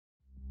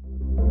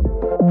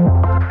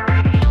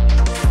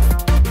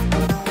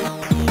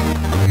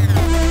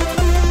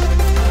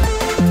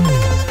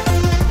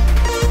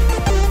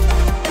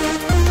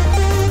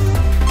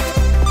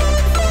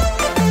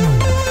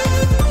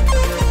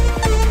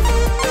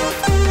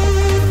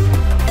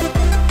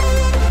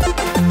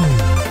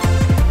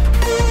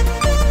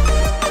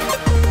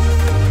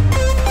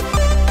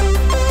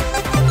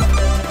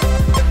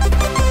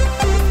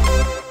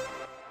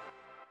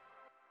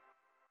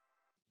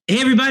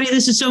everybody,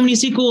 this is So Many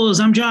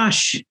Sequels. I'm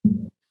Josh.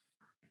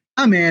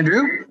 I'm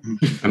Andrew.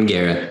 I'm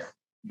Garrett.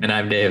 And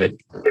I'm David.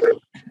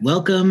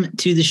 Welcome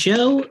to the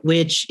show,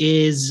 which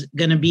is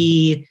going to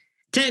be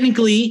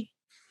technically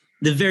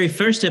the very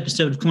first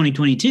episode of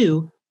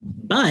 2022,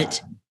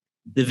 but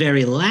the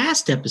very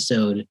last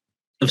episode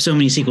of So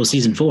Many Sequels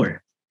Season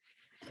 4.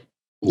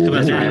 How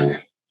about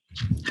that?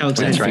 How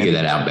exciting. Let's figure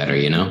that out better,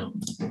 you know?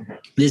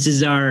 This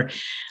is our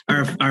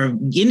end of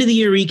the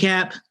year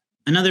recap,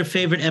 another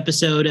favorite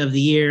episode of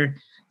the year.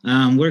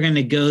 We're going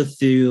to go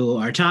through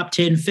our top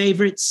 10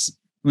 favorites.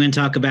 We're going to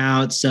talk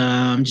about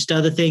just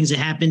other things that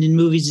happened in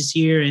movies this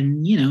year,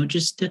 and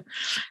just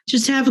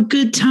have a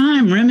good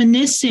time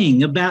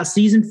reminiscing about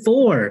season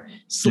 4.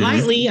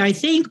 Slightly, I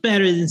think,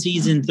 better than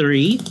season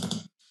 3,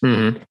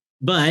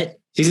 but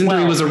season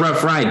 3 was a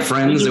rough ride,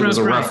 friends. It was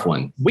a rough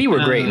one. We were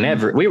great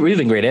in we've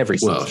been great every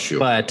season. Well, sure.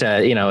 But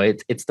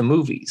it's the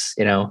movies.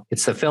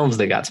 It's the films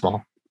that got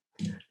small.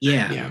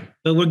 Yeah.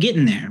 But we're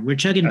getting there. We're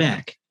chugging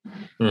back.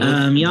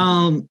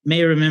 Y'all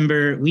may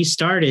remember we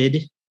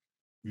started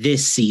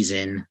this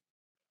season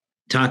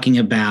talking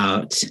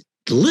about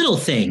The Little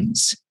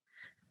Things.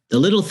 The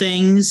Little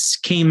Things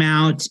came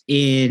out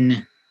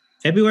in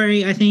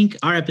February, I think.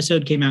 Our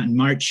episode came out in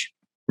March.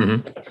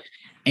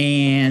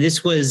 And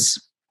this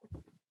was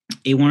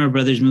a Warner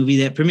Brothers movie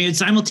that premiered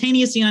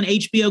simultaneously on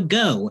HBO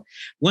Go.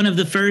 One of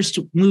the first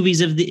movies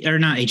of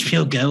not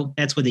HBO Go.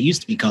 That's what it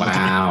used to be called.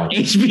 Wow.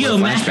 HBO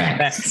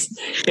Max.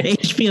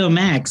 HBO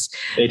Max.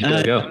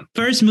 HBO Go.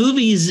 First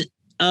movies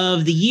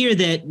of the year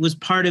that was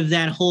part of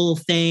that whole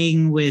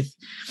thing with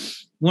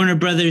Warner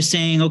Brothers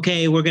saying,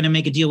 okay, we're going to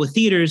make a deal with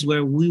theaters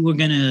where we'll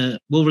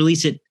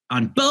release it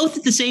on both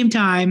at the same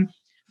time,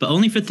 but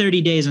only for 30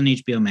 days on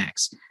HBO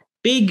Max.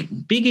 Big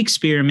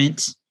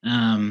experiment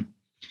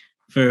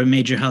for a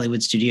major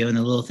Hollywood studio. And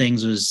The Little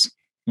Things was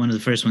one of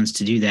the first ones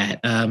to do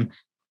that.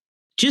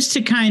 Just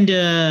to kind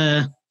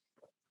of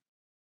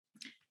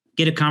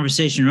get a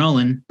conversation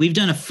rolling. We've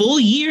done a full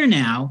year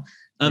now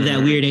of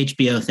that weird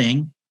HBO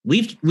thing.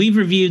 We've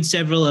reviewed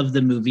several of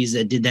the movies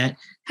that did that.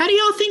 How do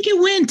y'all think it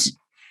went?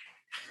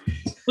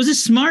 Was it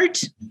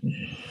smart?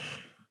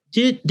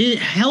 Did it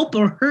help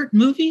or hurt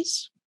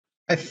movies?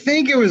 I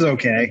think it was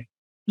okay.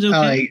 It was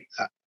okay.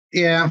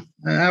 Yeah,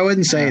 I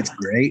wouldn't say it's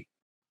great,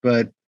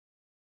 but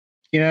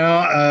there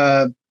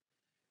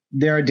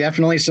are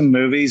definitely some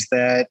movies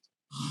that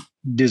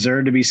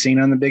deserve to be seen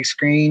on the big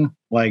screen,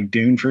 like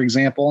Dune, for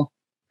example,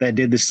 that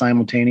did the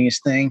simultaneous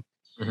thing.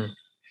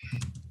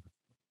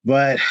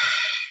 But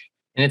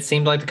And it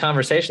seemed like the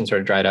conversation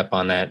sort of dried up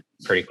on that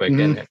pretty quick,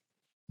 didn't it?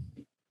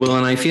 Well,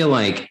 and I feel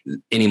like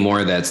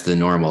anymore that's the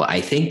normal.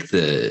 I think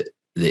the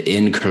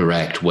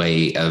incorrect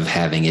way of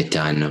having it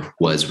done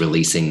was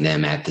releasing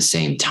them at the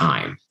same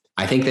time.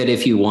 I think that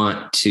if you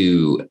want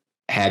to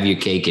have your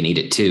cake and eat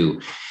it too,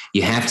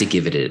 you have to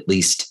give it at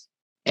least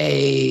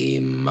a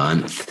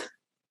month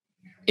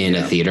in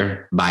a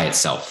theater by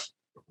itself.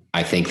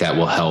 I think that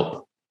will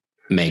help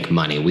make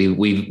money.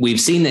 We've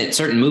seen that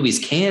certain movies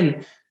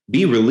can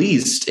be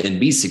released and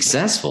be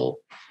successful,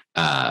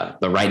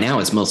 but right now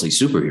it's mostly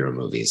superhero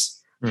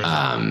movies.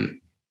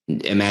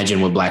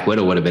 Imagine what Black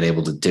Widow would have been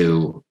able to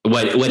do,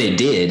 what it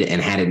did,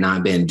 and had it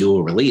not been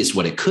dual released,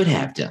 what it could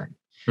have done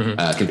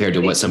compared to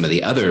what some of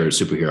the other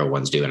superhero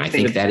ones do. And I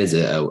think that is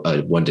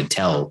a one to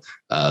tell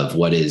of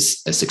what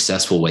is a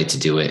successful way to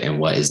do it and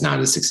what is not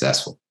as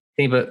successful.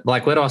 But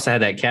Black Widow also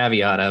had that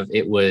caveat of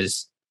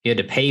you had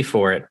to pay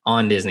for it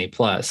on Disney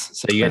Plus.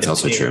 So you had to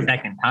pay a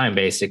second time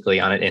basically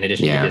on it in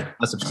addition to Disney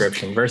Plus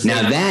subscription. Versus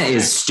now that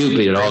is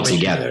stupid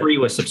altogether. Free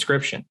with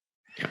subscription.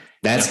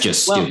 That's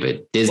just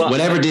stupid.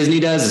 Whatever Disney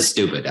does is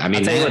stupid. I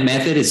mean, that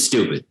method is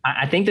stupid.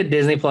 I think the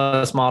Disney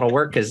Plus model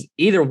worked because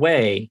either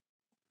way,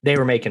 they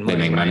were making money.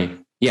 They make money.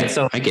 Yeah,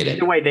 so I get it.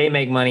 Either way, they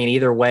make money. And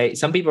either way,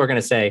 some people are going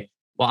to say,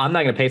 well, I'm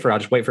not going to pay for it. I'll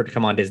just wait for it to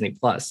come on Disney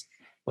Plus.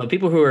 Well,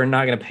 people who are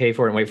not going to pay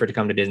for it and wait for it to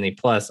come to Disney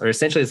Plus are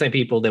essentially the same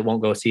people that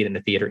won't go see it in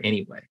the theater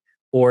anyway,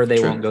 or they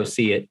won't go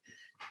see it.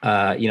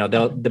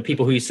 The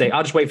people who say,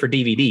 I'll just wait for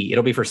DVD.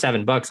 It'll be for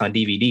 $7 on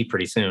DVD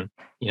pretty soon.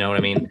 You know what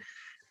I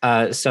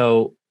mean?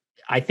 So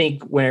I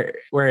think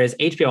whereas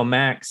HBO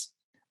Max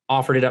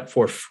offered it up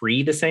for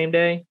free the same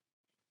day,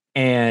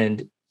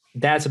 and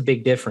that's a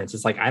big difference.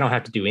 It's like, I don't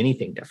have to do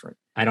anything different.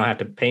 I don't have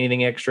to pay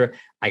anything extra.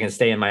 I can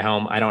stay in my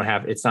home.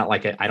 It's not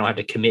like I don't have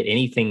to commit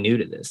anything new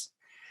to this.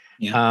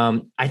 Yeah.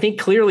 I think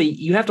clearly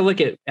you have to look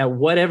at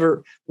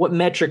what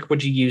metric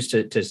would you use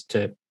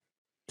to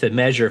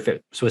measure if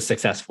it was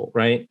successful,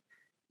 right?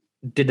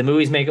 Did the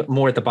movies make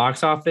more at the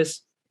box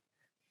office?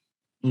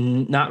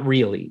 Not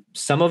really.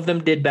 Some of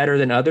them did better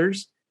than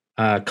others.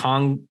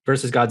 Kong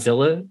versus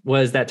Godzilla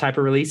was that type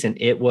of release, and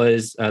it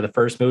was the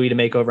first movie to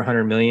make over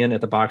 100 million at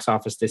the box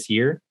office this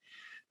year.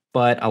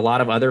 But a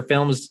lot of other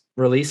films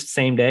released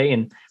same day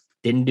and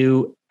didn't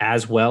do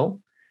as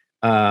well,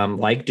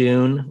 like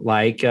Dune,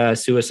 like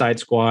Suicide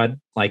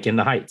Squad, like In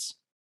the Heights.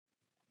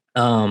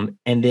 And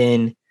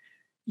then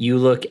you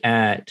look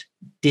at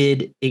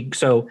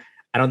so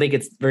I don't think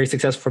it's very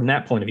successful from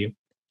that point of view.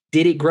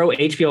 Did it grow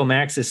HBO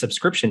Max's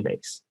subscription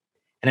base?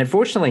 And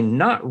unfortunately,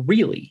 not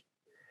really.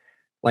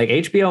 Like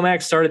HBO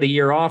Max started the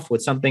year off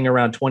with something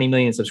around 20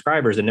 million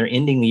subscribers, and they're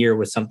ending the year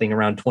with something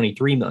around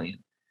 23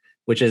 million,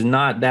 which is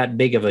not that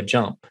big of a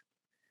jump.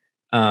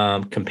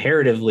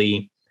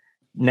 Comparatively,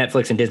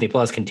 Netflix and Disney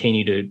Plus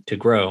continue to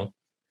grow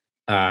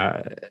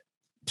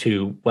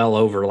to well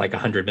over like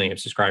 100 million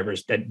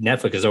subscribers. That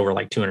Netflix is over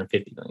like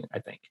 250 million, I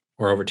think,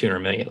 or over 200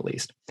 million at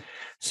least.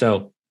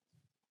 So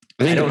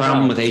I think the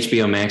problem with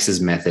HBO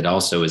Max's method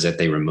also is that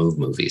they remove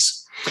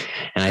movies.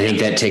 And I think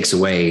that takes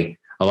away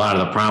a lot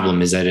of the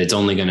problem, is that it's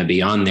only going to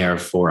be on there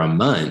for a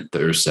month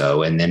or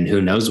so. And then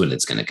who knows when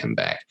it's going to come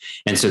back.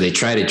 And so they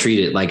try to treat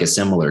it like a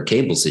similar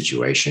cable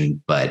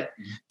situation. But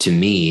to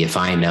me, if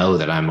I know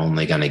that I'm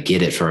only going to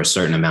get it for a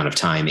certain amount of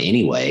time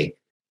anyway,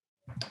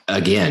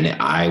 again,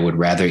 I would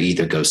rather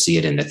either go see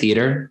it in the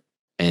theater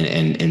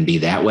and be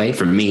that way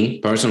for me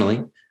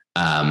personally.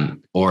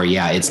 Or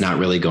it's not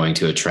really going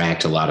to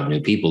attract a lot of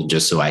new people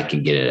just so I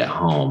can get it at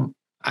home.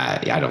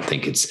 I don't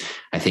think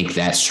I think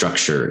that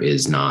structure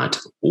is not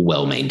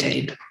well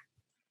maintained.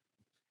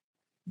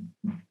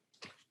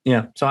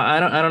 Yeah. So I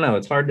don't know.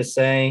 It's hard to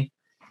say.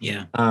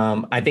 Yeah.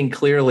 I think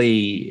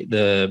clearly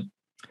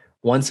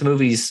once I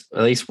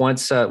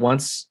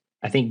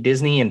think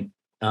Disney and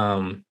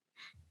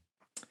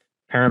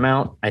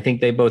Paramount, I think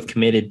they both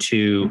committed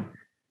to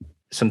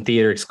some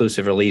theater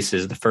exclusive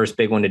releases. The first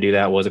big one to do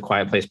that was A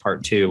Quiet Place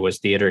Part 2 was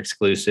theater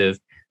exclusive,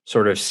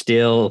 sort of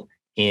still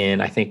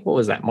in, I think, what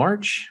was that,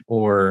 March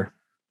or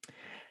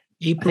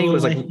April? I think it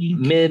was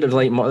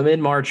like mid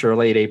March or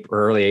late April,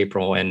 or early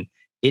April. And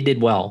it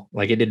did well.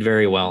 Like it did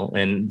very well.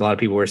 And a lot of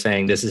people were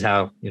saying, this is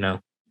how you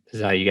got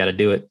to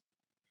do it.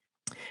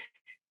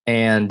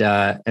 And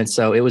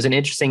so it was an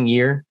interesting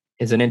year.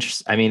 It was an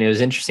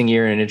interesting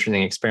year and an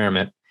interesting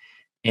experiment.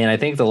 And I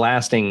think the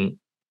lasting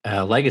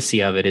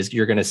legacy of it is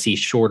you're going to see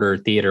shorter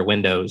theater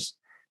windows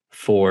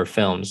for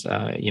films.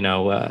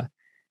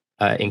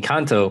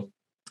 Encanto,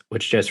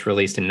 which just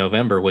released in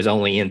November, was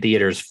only in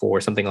theaters for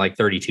something like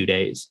 32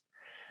 days.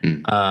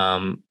 And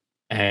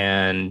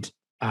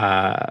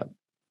I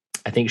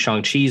think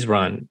Shang-Chi's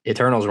run,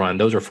 Eternals run,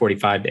 those are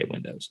 45-day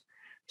windows.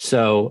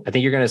 So I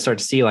think you're going to start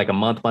to see like a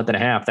month and a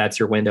half. That's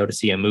your window to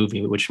see a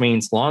movie, which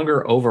means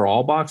longer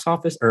overall box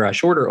office or a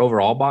shorter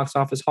overall box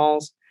office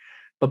hauls,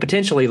 but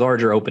potentially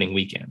larger opening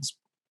weekends.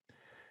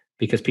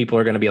 Because people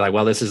are going to be like,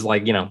 well, this is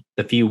like,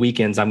 the few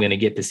weekends I'm going to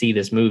get to see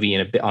this movie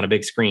on a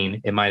big screen.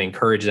 It might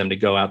encourage them to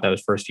go out those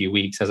first few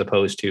weeks as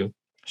opposed to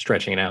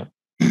stretching it out.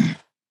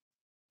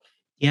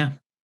 Yeah.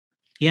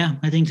 Yeah.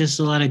 I think there's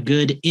a lot of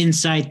good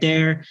insight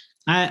there.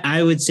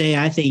 I would say,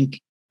 I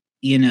think,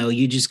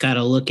 you just got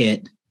to look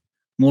at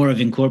more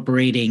of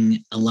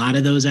incorporating a lot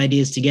of those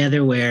ideas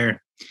together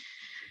where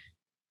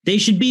they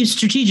should be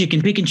strategic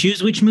and pick and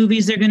choose which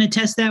movies they're going to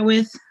test that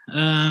with.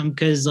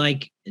 Because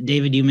like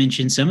David, you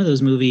mentioned some of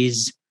those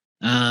movies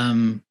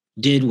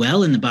did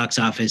well in the box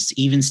office,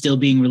 even still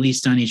being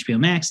released on HBO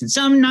Max, and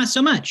some not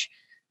so much.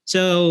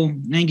 So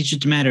I think it's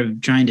just a matter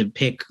of trying to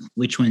pick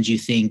which ones you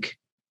think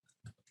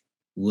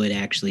would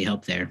actually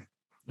help there.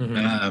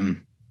 Mm-hmm.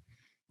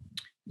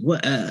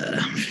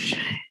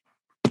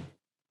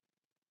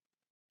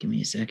 Give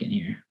me a second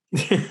here.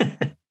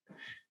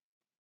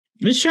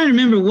 I'm just trying to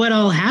remember what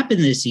all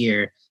happened this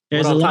year.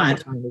 There's a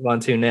lot to move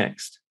on to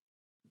next.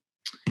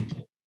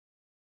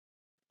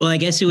 Well, I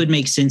guess it would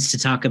make sense to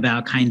talk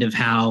about kind of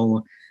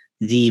how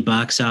the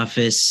box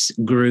office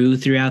grew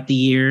throughout the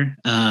year.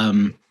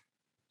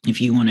 If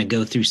you want to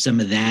go through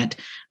some of that,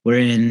 we're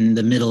in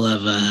the middle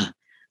of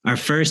our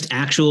first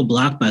actual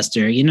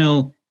blockbuster.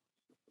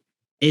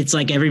 It's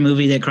like every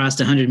movie that crossed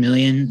 100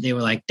 million, they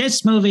were like,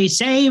 this movie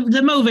saved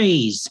the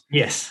movies.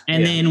 Yes.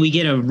 And then we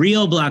get a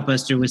real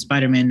blockbuster with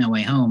Spider-Man No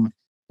Way Home,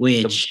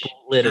 which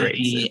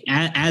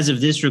as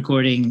of this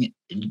recording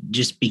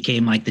just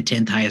became like the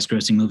 10th highest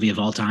grossing movie of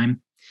all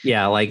time.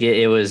 Yeah, like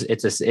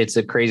it's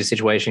a crazy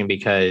situation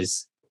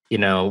because,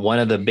 one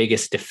of the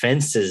biggest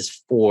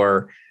defenses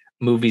for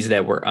movies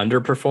that were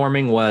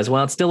underperforming was,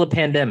 well, it's still a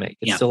pandemic.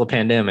 It's still a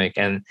pandemic.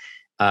 And,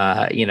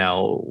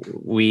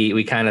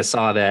 we kind of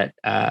saw that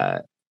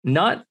I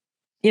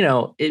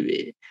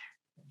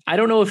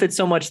don't know if it's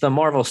so much the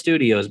Marvel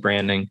Studios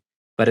branding,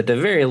 but at the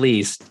very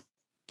least,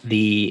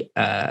 the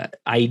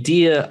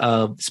idea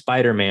of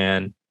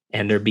Spider-Man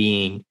and there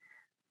being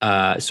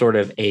sort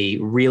of a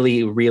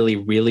really, really,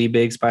 really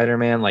big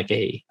Spider-Man,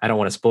 I don't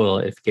want to spoil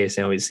it in case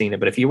anybody's seen it,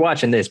 but if you're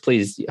watching this,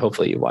 please,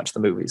 hopefully you watch the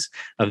movies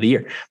of the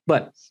year.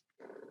 But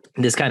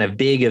this kind of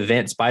big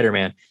event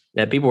Spider-Man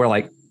that people were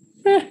like,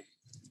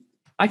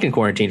 I can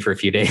quarantine for a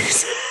few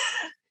days,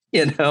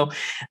 and go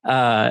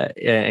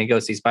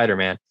see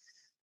Spider-Man.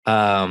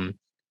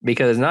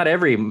 Because not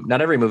every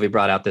movie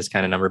brought out this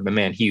kind of number, but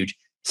man, huge.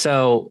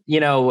 So,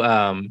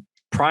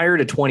 prior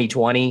to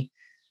 2020,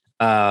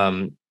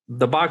 the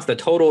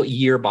total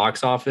year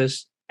box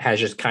office has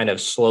just kind of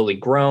slowly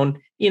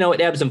grown. It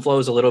ebbs and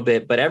flows a little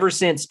bit, but ever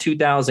since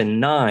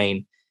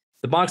 2009,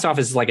 the box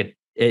office is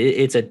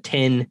it's a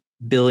 $10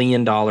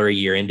 billion a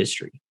year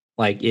industry.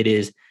 Like it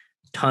is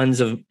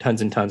tons and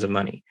tons of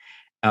money.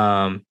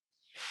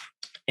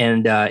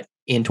 In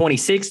In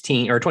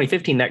 2016 or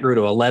 2015, that grew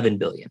to 11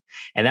 billion.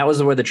 And that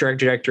was where the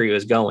trajectory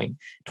was going.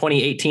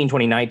 2018,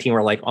 2019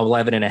 were like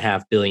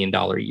 $11.5 billion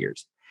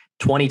years.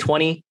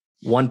 2020,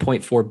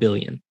 1.4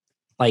 billion.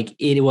 Like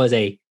it was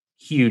a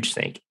huge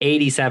thing.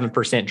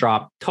 87%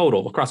 drop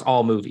total across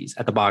all movies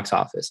at the box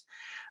office.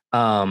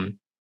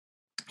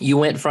 You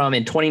went from,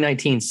 in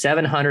 2019,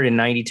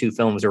 792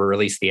 films were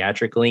released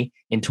theatrically.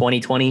 In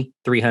 2020,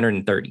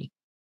 330.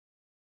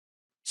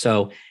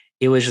 So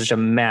it was just a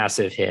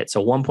massive hit.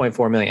 So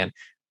 1.4 million.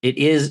 It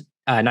is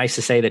nice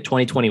to say that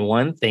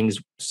 2021, things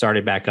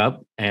started back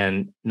up,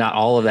 and not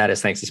all of that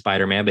is thanks to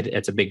Spider-Man, but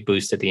it's a big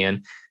boost at the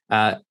end.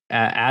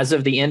 As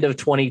of the end of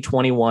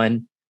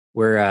 2021,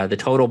 where the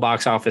total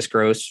box office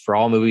gross for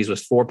all movies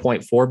was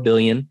 4.4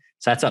 billion.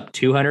 So that's up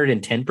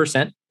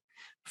 210%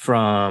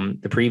 from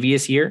the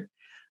previous year.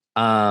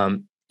 I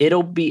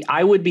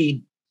would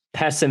be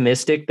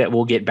pessimistic that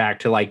we'll get back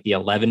to like the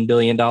 $11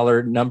 billion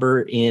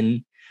number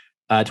in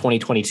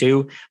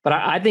 2022, but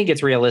I think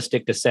it's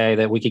realistic to say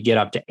that we could get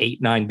up to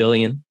 8-9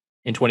 billion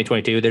in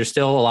 2022. There's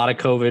still a lot of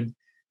COVID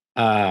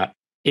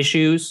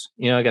issues.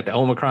 I got the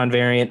Omicron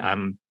variant.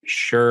 I'm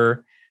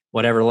sure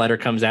whatever letter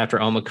comes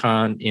after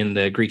Omicron in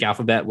the Greek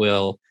alphabet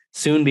will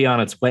soon be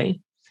on its way,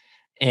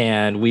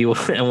 and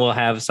we'll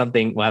have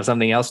something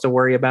else to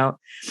worry about.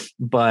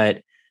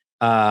 But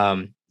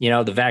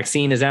the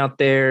vaccine is out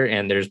there,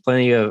 and there's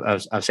plenty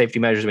of safety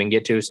measures we can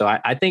get to. So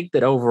I think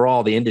that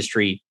overall the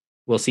industry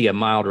will see a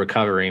mild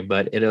recovery,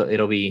 but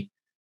it'll be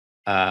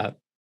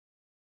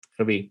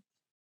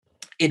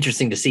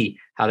interesting to see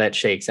how that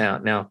shakes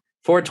out. Now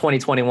for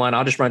 2021,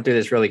 I'll just run through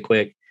this really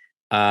quick.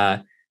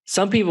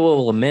 Some people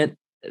will lament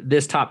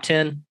this top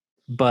 10,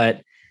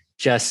 but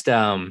just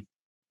got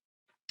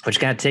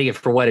to take it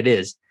for what it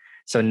is.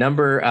 So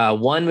number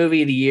one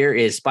movie of the year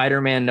is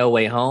Spider-Man No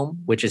Way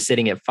Home, which is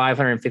sitting at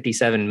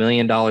 $557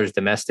 million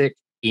domestic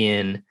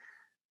in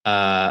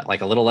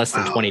like a little less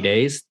than 20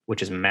 days,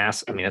 which is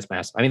massive. I mean, that's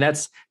massive. I mean,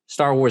 that's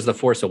Star Wars The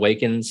Force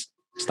Awakens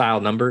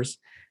style numbers.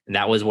 And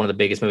that was one of the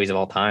biggest movies of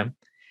all time.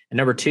 And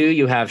number two,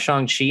 you have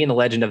Shang-Chi and the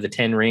Legend of the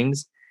Ten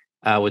Rings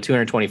with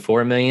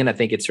 224 million. I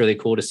think it's really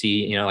cool to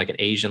see, like an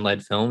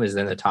Asian-led film is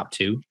in the top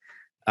two.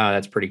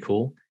 That's pretty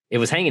cool. It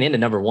was hanging into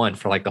number one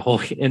for like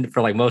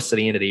for like most of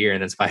the end of the year,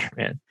 and then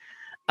Spider-Man.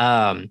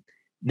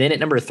 Then at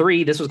number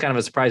three, this was kind of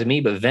a surprise to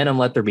me, but Venom: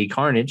 Let There Be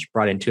Carnage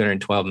brought in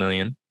 212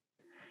 million.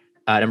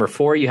 Number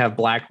four, you have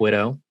Black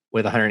Widow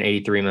with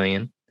 183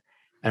 million.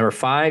 Number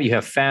five, you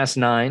have Fast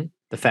 9,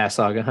 the Fast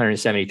Saga,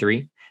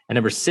 173. And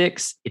number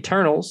six,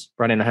 Eternals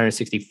brought in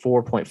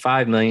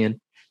 164.5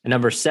 million. And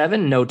number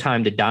seven, No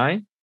Time to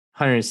Die,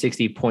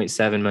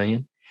 160.7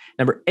 million.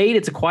 Number eight,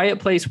 It's a Quiet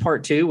Place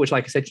Part 2, which,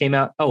 like I said, came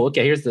out. Oh,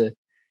 okay. Here's what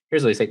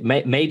they say.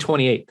 May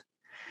 28th.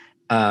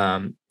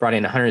 Brought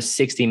in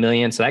 160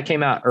 million. So that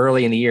came out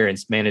early in the year and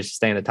managed to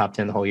stay in the top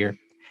 10 the whole year.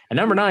 And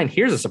number nine,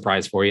 here's a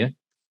surprise for you.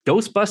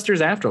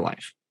 Ghostbusters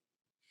Afterlife.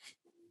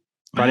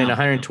 Brought in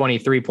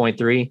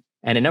 123.3.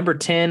 And at number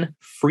 10,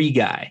 Free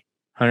Guy,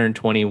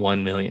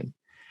 121 million.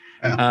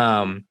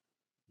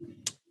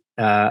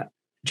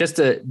 Just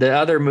the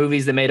other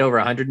movies that made over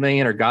 100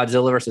 million are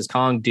Godzilla versus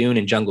Kong, Dune,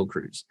 and Jungle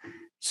Cruise.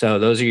 So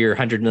those are your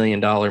 $100 million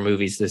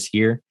movies this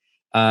year.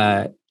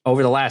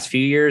 Over the last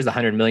few years, the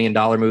 $100 million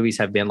movies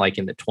have been like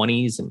in the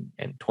 20s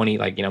and 20,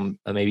 like,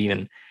 maybe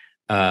even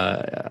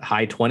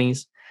high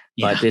 20s.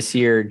 Yeah. But this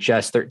year,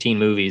 just 13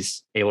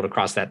 movies able to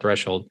cross that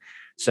threshold.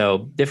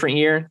 So different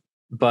year,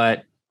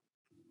 but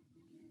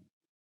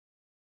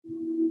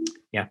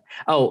yeah.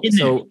 Oh,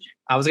 so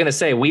I was going to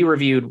say, we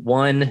reviewed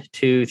 1,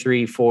 2,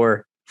 3,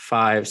 4,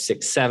 5,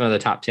 6, 7 of the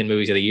top 10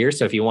 movies of the year.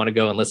 So if you want to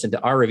go and listen to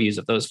our reviews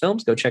of those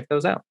films, go check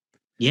those out.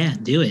 Yeah,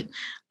 do it.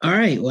 All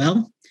right.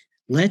 Well,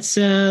 let's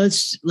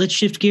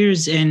shift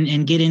gears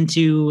and get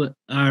into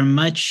our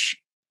much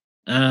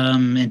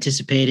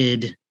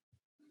anticipated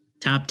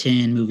top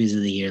 10 movies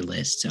of the year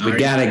list. We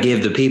got to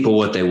give the people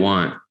what they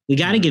want. We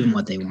got to give them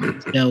what they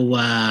want. So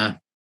we're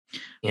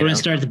going to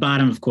start at the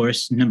bottom, of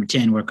course, number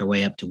 10, work our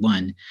way up to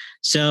 1.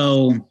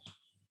 So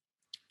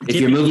if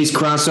your movies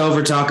cross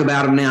over, talk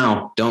about them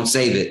now. Don't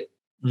save it.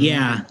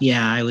 Yeah,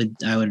 I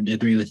would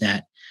agree with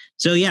that.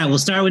 So yeah, we'll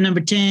start with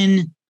number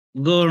 10.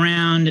 We'll go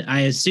around.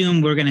 I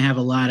assume we're going to have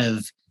a lot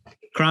of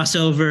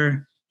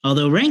crossover,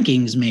 although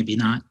rankings maybe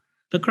not,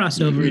 but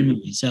crossover in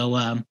movies. So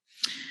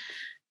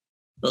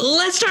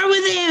let's start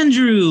with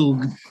Andrew,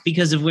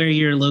 because of where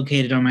you're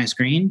located on my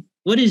screen.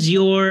 What is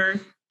your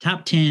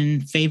top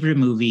 10 favorite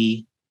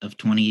movie of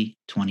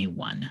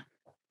 2021?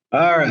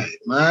 All right.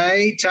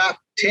 My top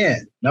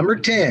 10. Number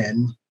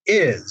 10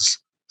 is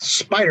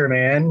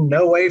Spider-Man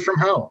No Way From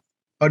Home.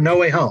 Oh, No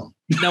Way Home.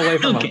 No Way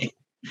From Home.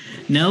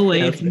 No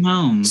Way From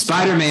Home.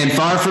 Spider-Man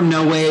Far From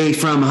No Way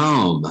From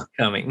Home.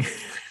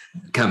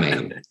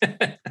 Coming.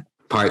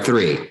 Part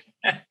 3.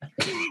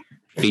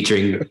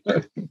 Featuring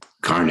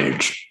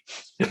Carnage.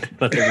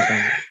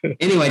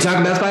 Anyway, talk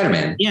about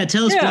Spider-Man. Yeah,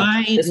 tell us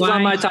why. This is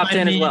on my top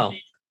 10 as well.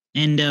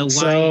 And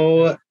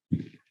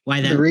why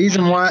that?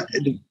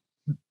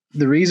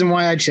 The reason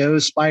why I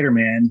chose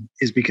Spider-Man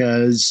is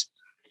because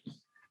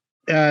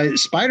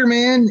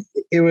Spider-Man,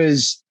 it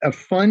was a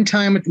fun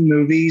time at the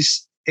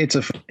movies.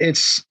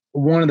 It's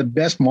one of the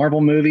best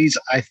Marvel movies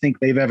I think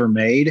they've ever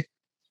made.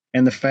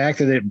 And the fact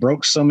that it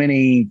broke so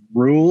many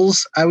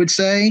rules, I would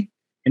say,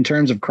 in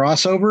terms of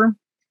crossover,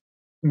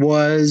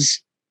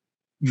 was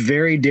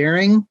very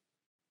daring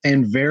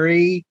and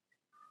the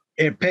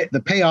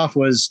payoff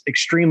was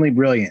extremely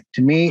brilliant.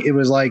 To me, it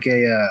was like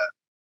an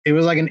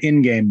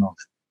Endgame moment.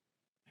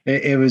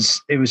 It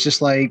was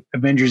just like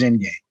Avengers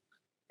Endgame.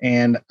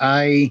 And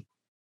I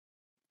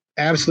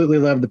absolutely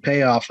love the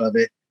payoff of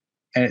it.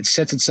 And it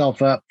sets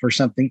itself up for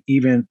something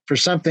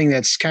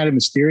that's kind of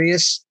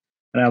mysterious.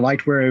 And I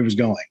liked where it was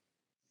going.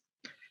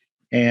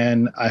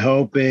 And I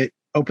hope it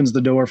opens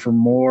the door for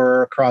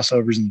more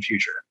crossovers in the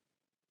future.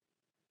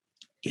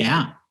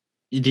 Yeah.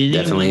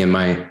 Definitely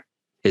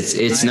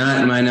it's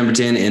not my number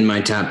 10 in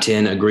my top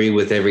 10. Agree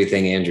with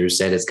everything Andrew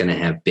said. It's going to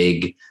have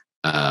big,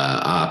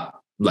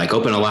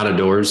 open a lot of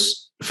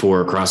doors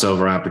for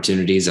crossover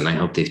opportunities. And I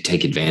hope they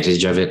take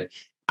advantage of it.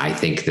 I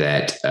think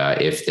that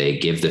if they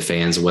give the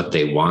fans what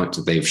they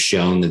want, they've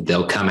shown that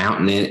they'll come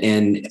out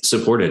and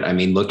support it. I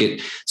mean, look at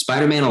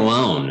Spider-Man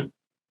alone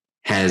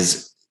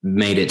has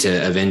made it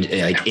to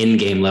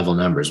in-game level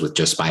numbers with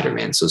just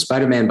Spider-Man. So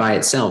Spider-Man by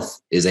itself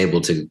is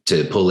able to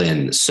pull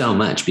in so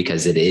much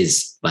because it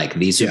is like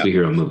the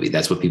superhero movie.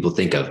 That's what people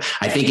think of.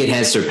 I think it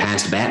has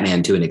surpassed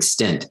Batman to an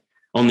extent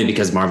only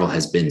because Marvel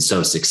has been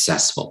so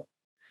successful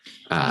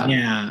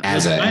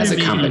as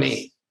a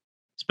company.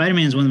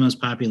 Spider-Man is one of the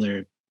most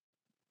popular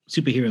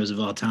superheroes of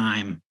all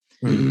time.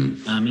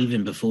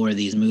 Even before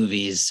these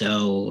movies.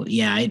 So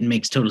yeah, it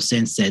makes total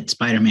sense that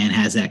Spider-Man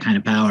has that kind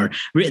of power.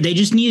 They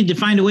just needed to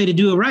find a way to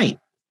do it right.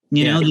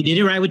 You know, they did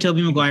it right with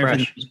Tobey Maguire for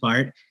the most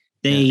part.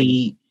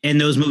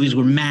 And those movies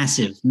were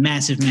massive.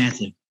 Then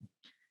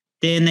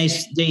they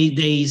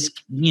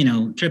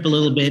trip a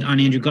little bit on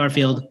Andrew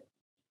Garfield,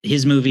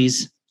 his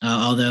movies,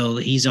 although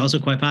he's also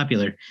quite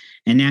popular.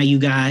 And now you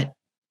got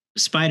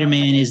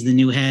Spider-Man is the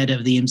new head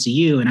of the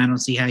MCU, and I don't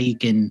see how you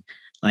can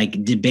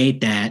debate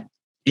that.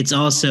 It's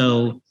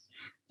also,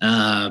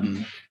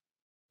 it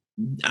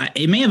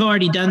may have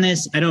already done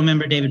this. I don't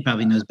remember. David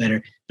probably knows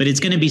better, but it's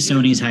going to be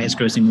Sony's highest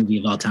grossing movie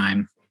of all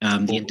time.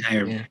 The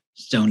entire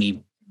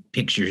Sony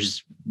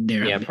pictures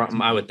there. Yeah,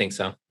 I would think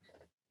so.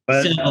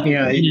 But,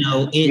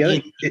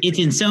 it's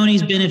in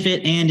Sony's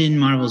benefit and in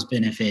Marvel's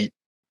benefit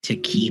to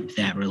keep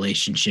that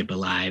relationship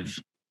alive.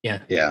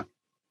 Yeah.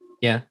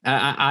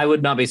 I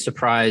would not be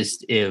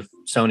surprised if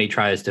Sony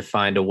tries to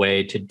find a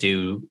way to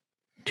do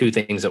two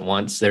things at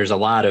once. There's a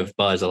lot of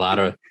buzz, a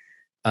lot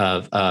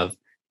of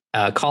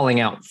calling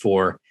out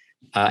for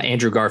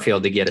Andrew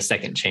Garfield to get a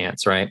second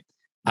chance, right?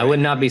 I would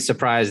not be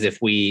surprised if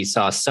we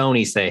saw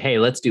Sony say, hey,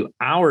 let's do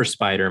our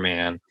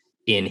Spider-Man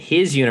in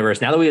his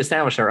universe. Now that we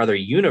established our other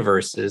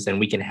universes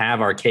and we can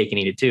have our cake and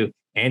eat it too,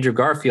 Andrew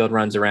Garfield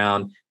runs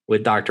around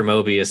with Dr.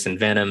 Mobius and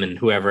Venom and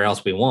whoever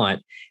else we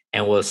want.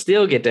 And we'll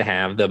still get to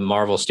have the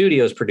Marvel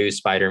Studios produced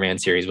Spider-Man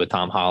series with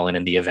Tom Holland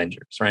and the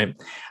Avengers, right?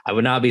 I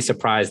would not be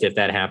surprised if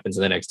that happens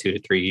in the next 2 to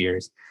 3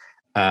 years,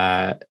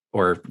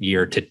 or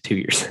year to 2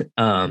 years.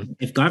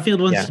 If Garfield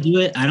wants to do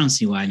it, I don't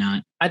see why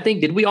not. I think,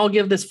 did we all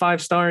give this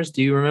 5 stars?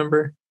 Do you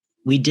remember?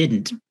 We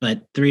didn't,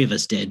 but 3 of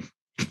us did.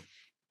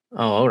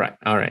 Oh, all right.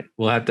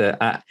 We'll have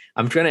to,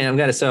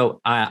 so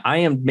I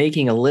am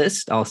making a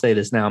list. I'll say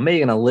this now. I'm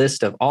making a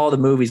list of all the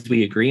movies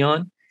we agree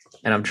on.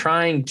 And I'm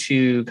trying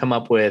to come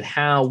up with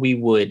how we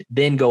would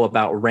then go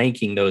about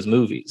ranking those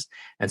movies.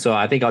 And so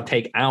I think I'll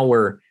take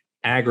our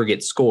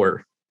aggregate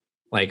score,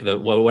 like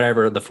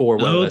whatever the 4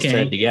 of us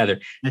said together,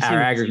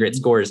 our aggregate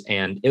scores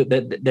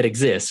that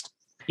exist.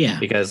 Yeah.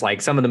 Because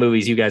like some of the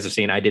movies you guys have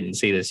seen, I didn't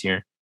see this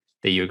year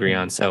that you agree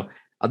on. So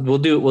we'll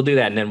do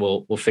that, and then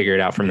we'll figure it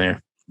out from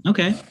there.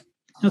 Okay.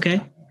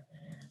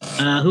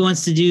 Who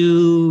wants to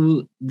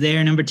do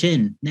their number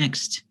 10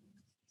 next?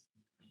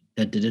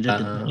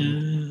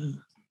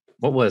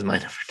 What was my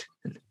number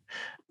 10?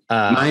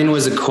 Mine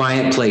was A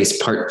Quiet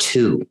Place Part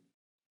 2.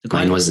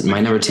 My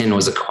number 10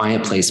 was A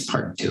Quiet Place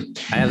Part 2.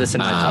 I have this in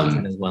my top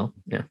 10 as well.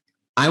 Yeah.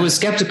 I was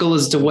skeptical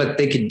as to what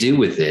they could do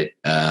with it.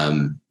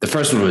 The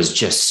first one was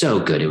just so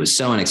good. It was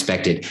so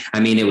unexpected.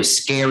 I mean, it was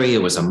scary.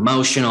 It was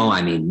emotional.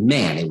 I mean,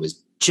 man, it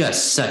was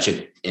just such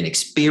an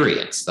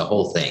experience, the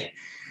whole thing.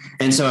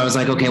 And so I was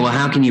like, okay, well,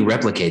 how can you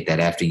replicate that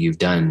after you've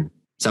done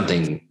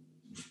something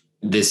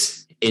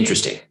this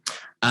interesting?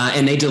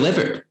 And they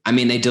delivered. I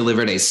mean, they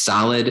delivered a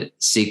solid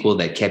sequel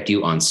that kept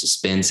you on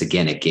suspense.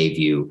 Again, it gave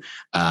you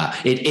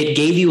it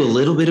gave you a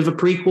little bit of a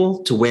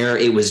prequel to where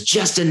it was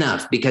just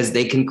enough, because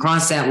they can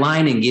cross that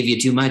line and give you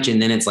too much,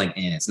 and then it's like,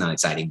 it's not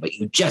exciting. But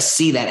you just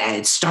see that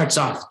it starts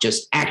off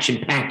just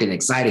action-packed and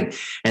exciting,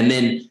 and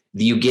then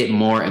you get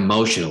more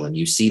emotional, and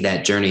you see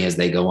that journey as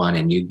they go on,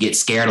 and you get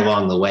scared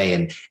along the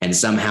way, and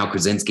somehow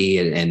Krasinski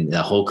and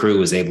the whole crew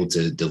was able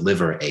to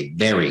deliver a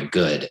very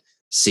good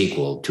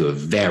sequel to a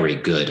very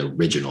good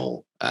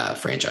original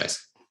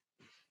franchise.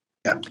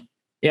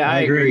 Yeah,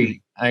 I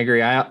agree.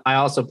 I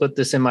also put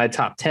this in my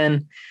top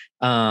 10.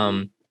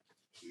 Well,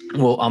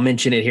 I'll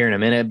mention it here in a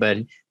minute, but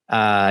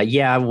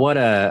Yeah, what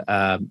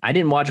I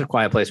didn't watch A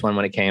Quiet Place 1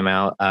 when it came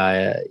out.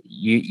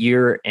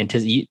 The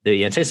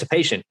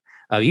anticipation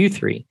of you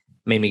three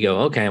made me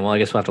go, okay, well, I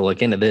guess we'll have to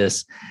look into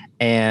this.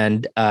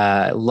 And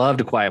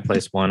loved A Quiet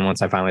Place 1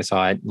 once I finally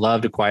saw it.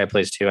 Loved A Quiet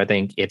Place 2. I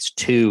think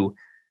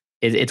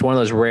it's one of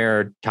those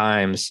rare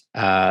times,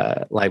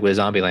 like with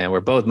Zombieland,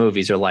 where both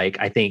movies are like,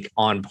 I think,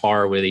 on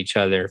par with each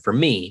other for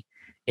me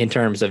in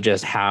terms of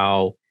just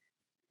how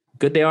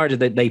good they are.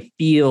 They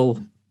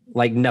feel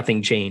like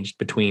nothing changed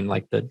between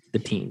like the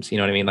teams, you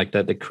know what I mean? Like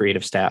the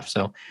creative staff.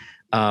 So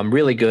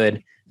really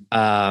good.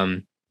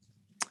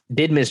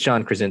 Did miss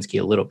John Krasinski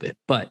a little bit,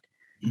 but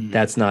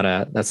that's not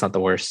the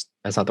worst.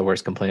 That's not the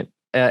worst complaint.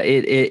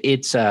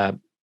 It's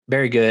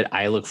very good.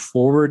 I look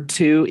forward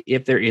to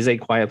if there is a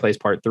Quiet Place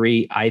Part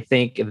 3. I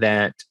think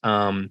that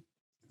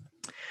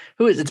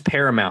it's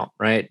Paramount,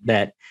 right?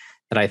 That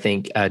I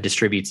think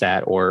distributes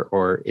that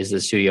or is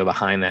the studio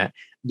behind that.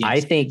 Yes.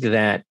 I think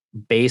that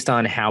based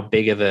on how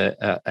big of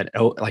a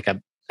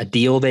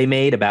deal they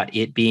made about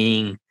it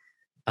being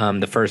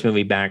the first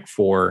movie back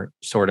for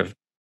sort of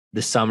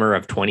the summer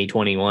of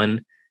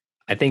 2021,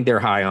 I think they're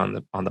high on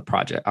the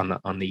project,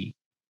 on the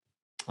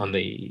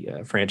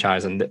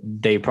franchise, and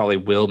they probably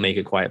will make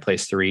a Quiet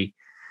Place 3.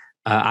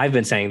 I've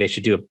been saying they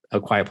should do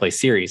a Quiet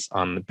Place series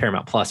on the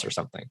Paramount Plus or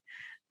something,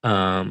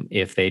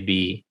 if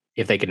they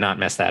could not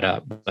mess that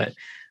up. But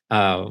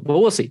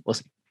we'll see.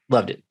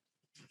 Loved it.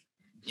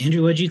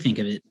 Andrew, what'd you think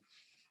of it?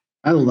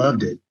 I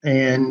loved it,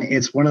 and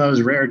it's one of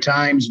those rare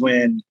times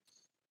when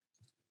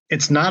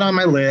it's not on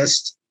my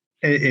list.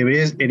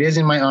 It is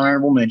in my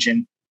honorable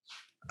mention,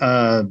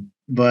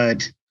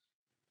 but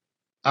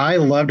I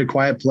loved A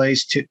Quiet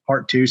Place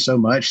Part 2 so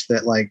much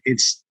that like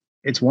it's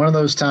one of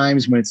those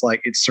times when it's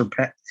like it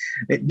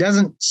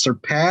doesn't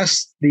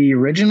surpass the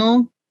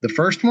original, the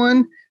first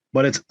one,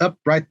 but it's up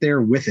right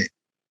there with it.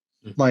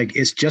 Like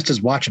it's just as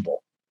watchable,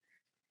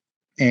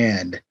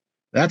 and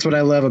that's what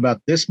I love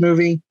about this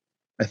movie.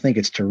 I think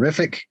it's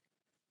terrific.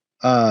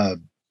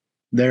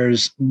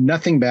 There's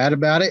nothing bad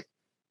about it.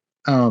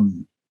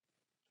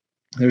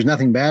 It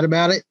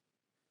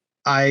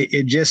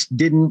just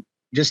did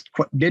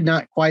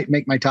not quite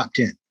make my top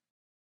 10.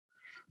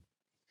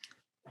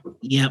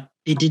 Yep.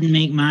 It didn't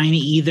make mine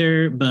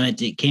either,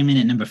 but it came in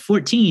at number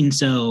 14.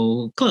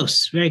 So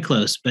close, very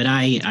close. But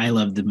I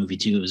loved the movie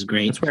too. It was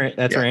great.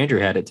 That's where Andrew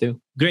had it too.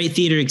 Great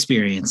theater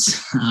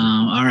experience.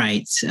 All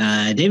right.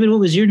 David, what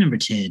was your number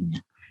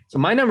 10? So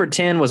my number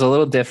 10 was a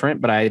little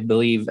different, but I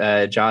believe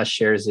Josh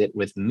shares it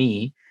with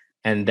me.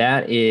 And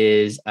that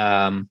is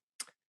a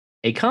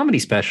comedy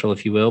special,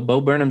 if you will,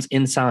 Bo Burnham's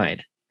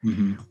Inside.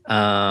 Mm-hmm.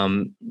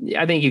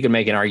 I think you could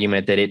make an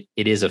argument that it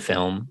is a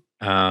film,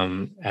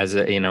 as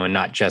a, and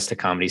not just a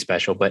comedy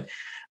special, but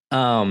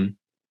it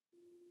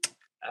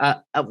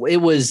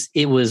was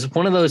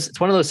one of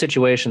those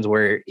situations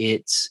where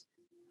it's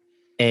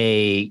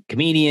a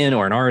comedian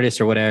or an artist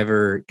or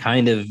whatever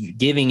kind of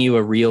giving you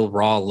a real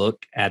raw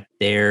look at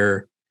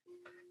their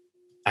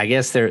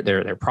process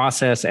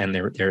and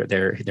their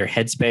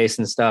headspace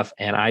and stuff.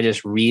 And I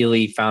just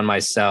really found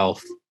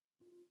myself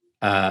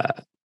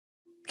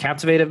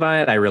captivated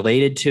by it. I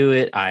related to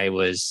it. I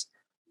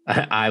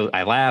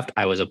laughed.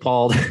 I was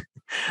appalled.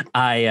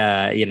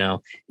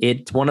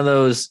 It's one of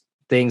those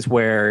things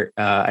where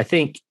I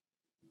think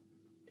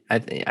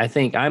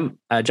I'm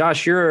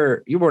Josh,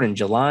 you're born in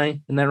July,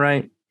 isn't that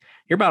right?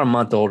 You're about a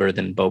month older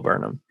than Bo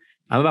Burnham.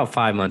 I'm about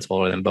 5 months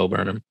older than Bo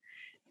Burnham.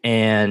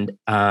 And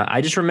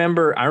I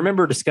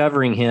remember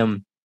discovering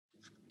him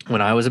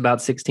when I was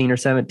about 16 or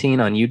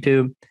 17 on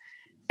YouTube.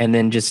 And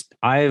then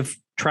I've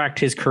tracked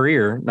his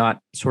career,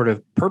 not sort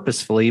of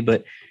purposefully,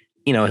 but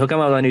he'll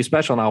come out with a new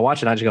special and I'll watch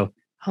it. And I just go,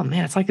 oh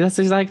man, that's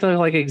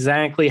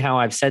exactly how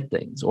I've said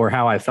things or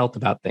how I felt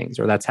about things,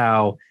 or that's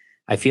how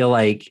I feel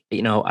like,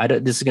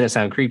 this is going to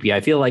sound creepy.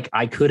 I feel like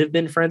I could have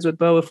been friends with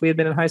Bo if we had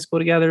been in high school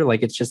together.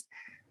 Like, it's just,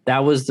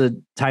 that was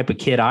the type of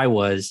kid I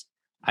was.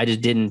 I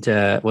just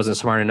wasn't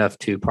smart enough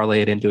to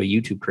parlay it into a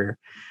YouTube career.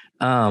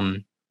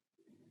 And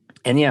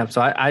yeah, so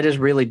I just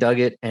really dug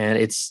it. And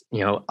it's,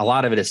 a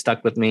lot of it has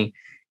stuck with me.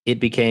 It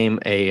became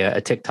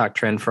a TikTok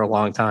trend for a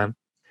long time,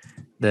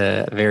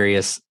 the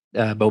various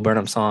Bo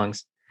Burnham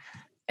songs.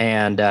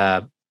 And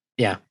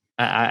yeah,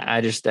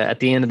 I just, at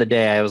the end of the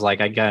day, I was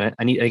like, I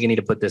need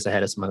to put this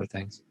ahead of some other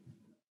things.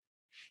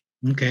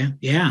 Okay.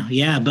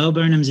 Yeah. Bo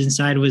Burnham's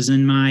Inside was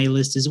in my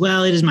list as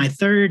well. It is my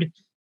third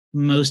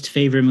most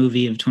favorite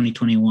movie of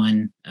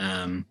 2021.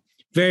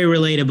 Very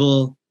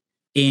relatable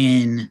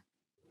in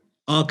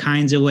all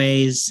kinds of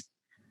ways.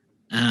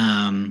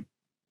 And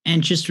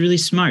just really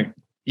smart.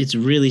 It's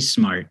really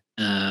smart.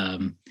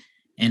 And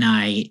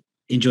I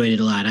enjoyed it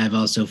a lot. I've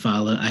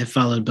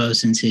followed Bo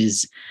since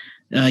his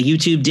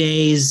YouTube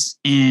days,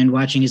 and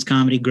watching his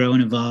comedy grow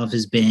and evolve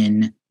has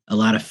been a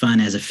lot of fun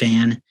as a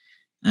fan.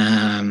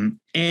 And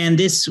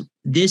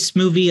this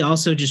movie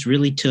also just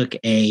really took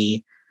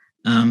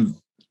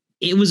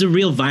it was a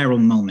real viral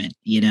moment,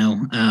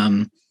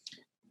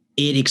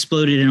 it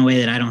exploded in a way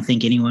that I don't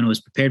think anyone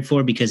was prepared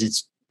for, because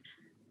it's,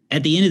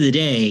 at the end of the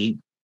day,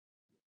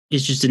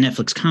 it's just a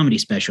Netflix comedy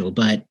special,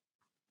 but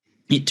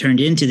it turned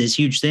into this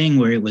huge thing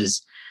where it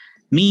was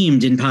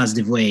memed in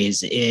positive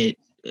ways.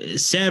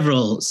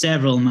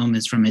 Several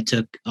moments from it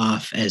took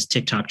off as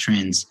TikTok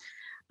trends.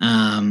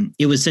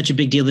 It was such a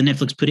big deal that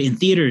Netflix put it in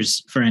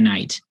theaters for a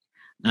night.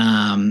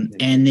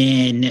 And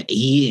then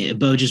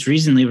Bo just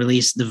recently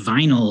released the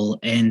vinyl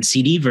and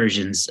CD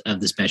versions of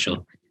the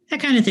special. That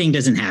kind of thing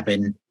doesn't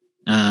happen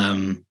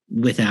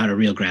without a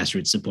real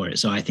grassroots support.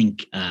 So I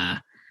think I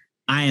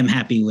am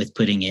happy with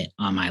putting it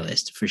on my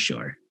list for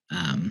sure.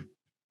 And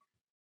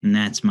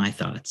that's my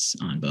thoughts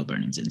on Bo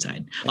Burnham's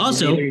Inside.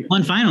 Also,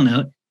 one final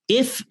note: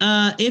 if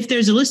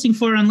there's a listing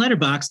for it on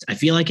Letterboxd, I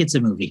feel like it's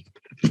a movie.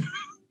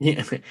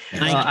 Yeah,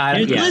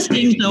 there's a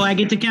listing, so I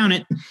get to count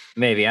it.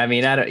 Maybe. I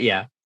mean, I don't.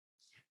 Yeah.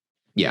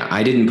 Yeah,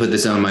 I didn't put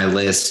this on my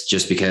list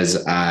just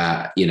because,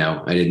 I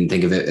didn't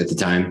think of it at the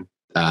time.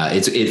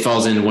 It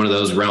falls in one of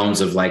those realms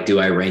of like, do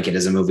I rank it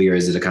as a movie or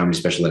is it a comedy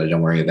special that I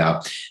don't worry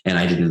about? And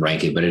I didn't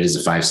rank it, but it is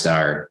a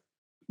 5-star,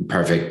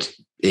 perfect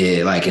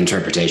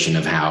interpretation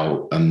of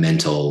how a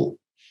mental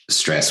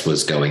stress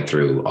was going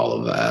through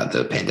all of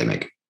the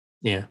pandemic.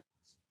 Yeah.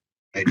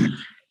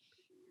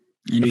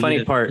 The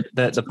funny part,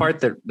 the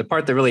part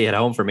that really hit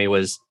home for me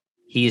was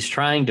he's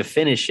trying to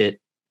finish it,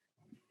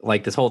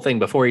 like this whole thing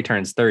before he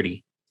turns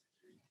 30,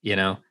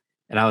 and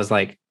I was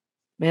like,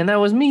 man, that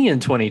was me in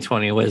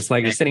 2020. Was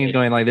like just sitting and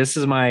going like, this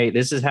is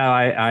how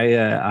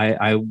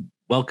I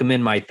welcome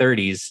in my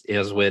 30s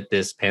is with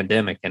this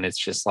pandemic, and it's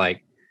just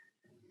like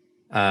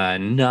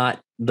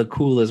not the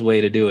coolest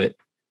way to do it.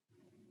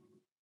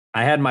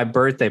 I had my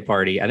birthday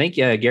party. I think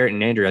Garrett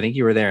and Andrew, I think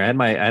you were there.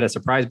 I had a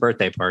surprise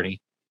birthday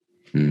party,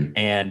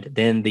 and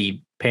then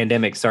the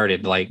pandemic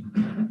started,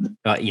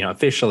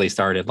 officially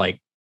started like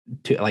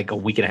a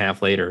week and a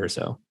half later or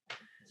so.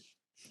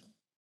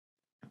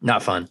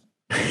 Not fun.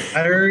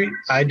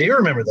 I do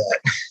remember that.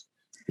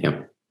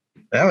 Yep.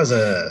 That was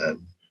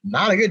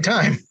not a good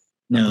time.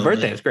 No, the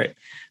birthday was great,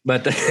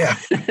 but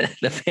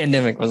the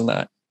pandemic was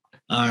not.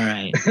 All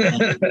right.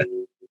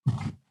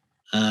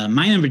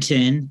 My number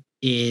 10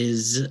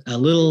 is a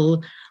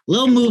little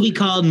movie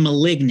called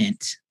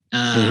Malignant.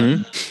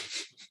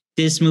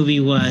 This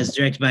movie was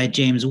directed by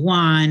James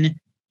Wan.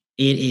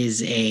 It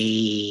is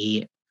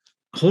a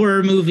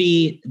horror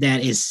movie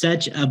that is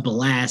such a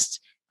blast.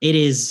 It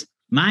is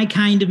my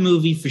kind of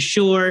movie for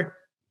sure.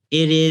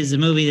 It is a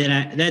movie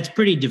that's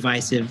pretty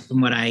divisive from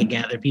what I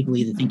gather. People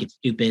either think it's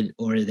stupid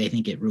or they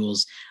think it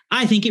rules.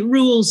 I think it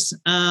rules.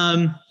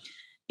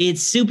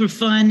 It's super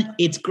fun.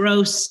 It's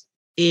gross.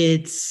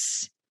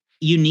 It's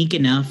unique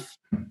enough.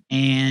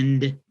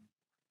 And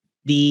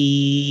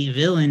the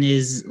villain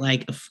is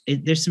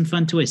there's some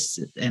fun twists,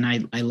 and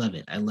I love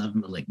it. I love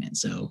Malignant.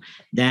 So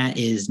that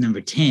is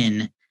number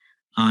 10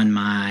 on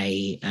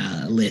my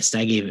list.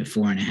 I gave it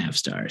 4.5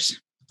 stars.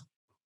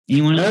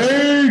 Anyone else?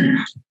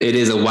 It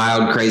is a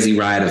wild, crazy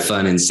ride of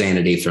fun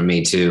insanity for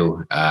me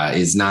too.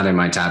 It's not in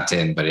my top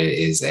 10, but it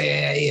is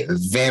a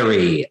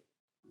very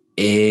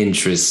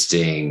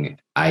interesting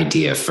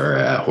idea for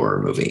a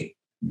horror movie.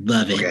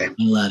 Love it. Okay.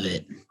 Love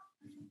it.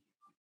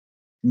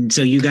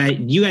 So you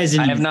guys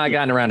I have not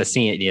gotten around to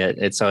seeing it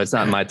yet. So it's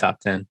not in my top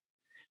 10.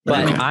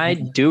 But I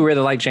do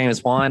really like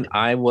James Wan.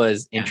 I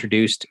was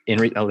introduced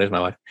there's my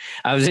wife.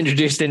 I was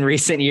introduced in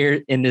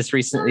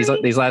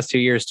these last 2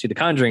 years to the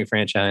Conjuring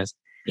franchise.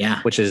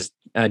 Yeah. Which is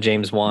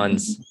James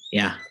Wan's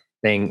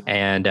thing,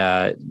 and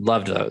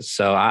loved those.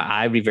 So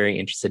I'd be very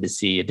interested to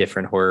see a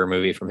different horror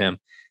movie from him.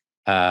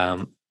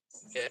 I'm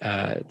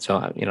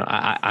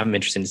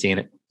interested in seeing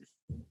it.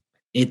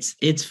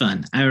 It's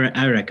fun.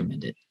 I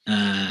recommend it.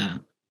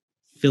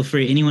 Feel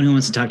free. Anyone who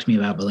wants to talk to me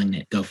about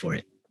Malignant, go for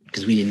it,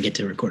 because we didn't get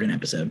to record an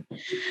episode.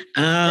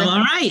 All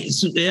right.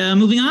 So,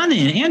 moving on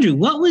then. Andrew,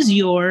 what was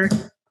your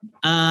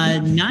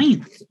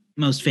 9th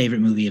most favorite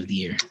movie of the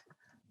year?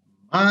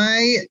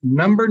 My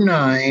number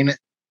 9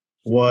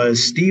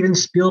 was Steven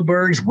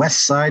Spielberg's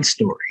West Side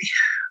Story.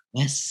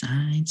 West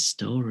Side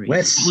Story.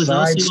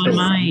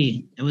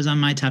 It was on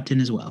my top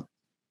 10 as well.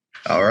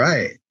 All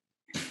right.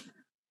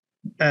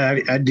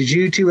 Did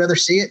you two ever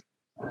see it?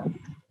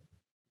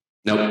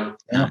 Nope.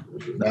 No.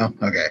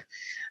 Okay.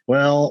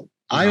 Well,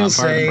 I will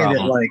say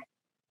that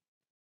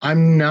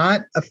I'm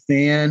not a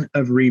fan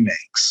of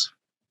remakes.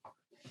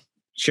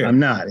 Sure. I'm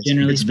not.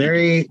 It's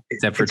very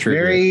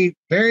very,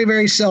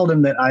 very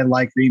seldom that I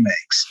like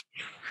remakes.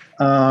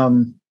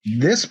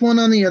 This one,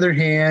 on the other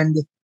hand,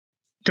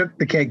 took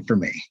the cake for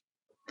me.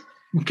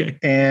 Okay.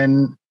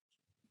 And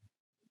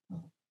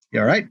you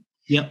all right?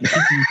 Yep.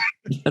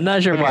 I'm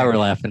not sure why we're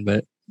laughing,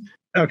 but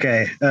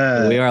okay.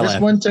 We are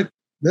laughing.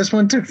 This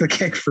one took the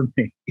cake for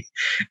me,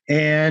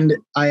 and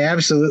I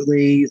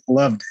absolutely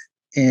loved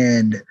it.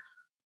 And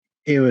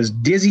it was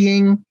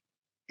dizzying.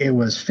 It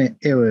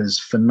was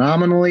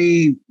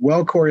phenomenally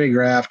well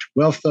choreographed,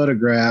 well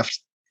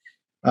photographed.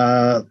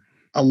 A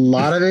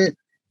lot of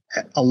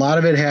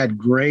it had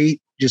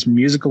great just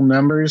musical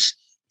numbers.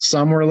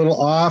 Some were a little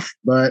off,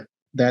 but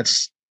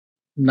that's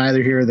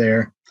neither here or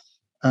there.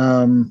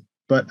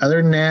 But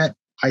other than that,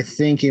 I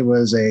think it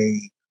was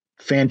a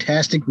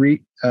fantastic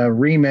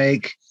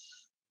remake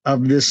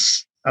of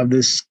this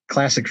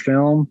classic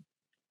film.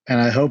 and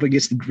I hope it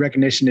gets the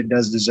recognition it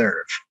does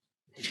deserve.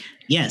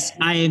 Yes,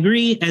 I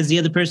agree. As the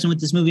other person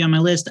with this movie on my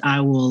list, I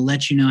will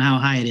let you know how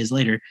high it is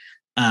later.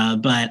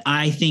 But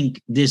I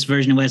think this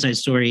version of West Side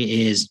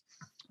Story is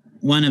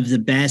one of the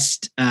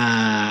best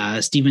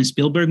Steven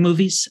Spielberg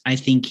movies. I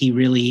think he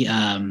really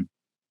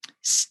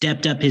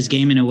stepped up his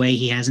game in a way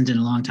he hasn't in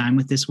a long time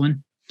with this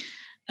one.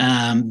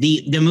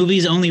 The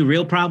movie's only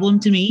real problem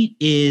to me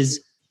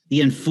is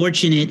the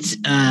unfortunate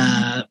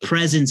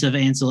presence of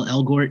Ansel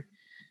Elgort.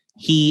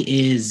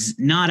 He is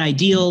not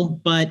ideal,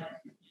 but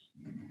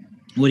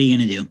what are you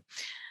going to do?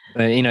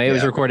 It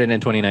was recorded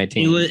in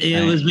 2019.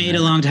 It was made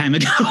a long time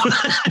ago.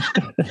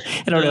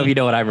 I don't know if you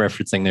know what I'm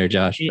referencing there,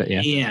 Josh, but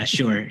yeah. Yeah,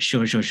 sure.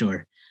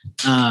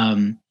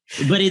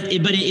 But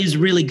it is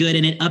really good,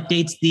 and it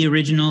updates the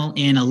original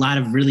in a lot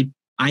of really,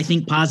 I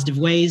think, positive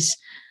ways.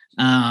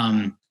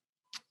 I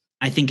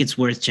think it's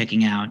worth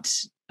checking out,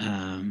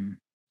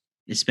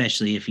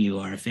 especially if you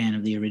are a fan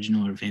of the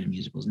original or a fan of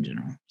musicals in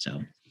general.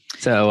 So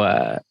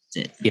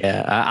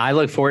yeah, I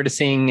look forward to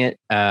seeing it.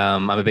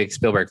 I'm a big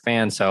Spielberg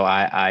fan, so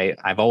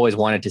I've always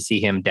wanted to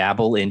see him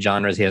dabble in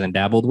genres he hasn't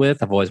dabbled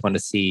with. I've always wanted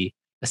to see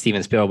a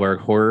Steven Spielberg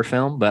horror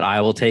film, but I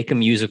will take a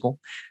musical.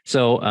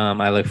 So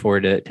I look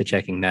forward to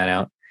checking that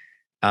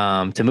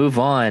out. To move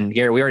on,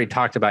 Garrett, we already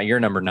talked about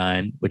your number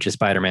 9, which is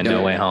Spider-Man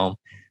No Way Home.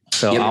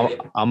 So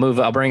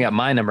I'll bring up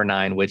my number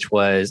 9, which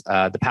was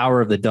The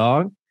Power of the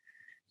Dog,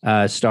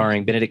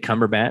 starring Benedict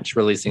Cumberbatch,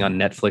 releasing on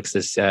Netflix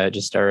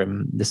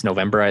this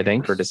November, I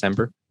think, or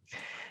December.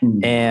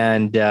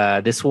 And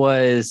this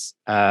was,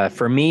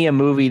 for me, a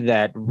movie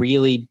that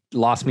really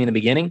lost me in the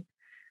beginning,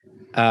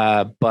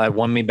 but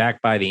won me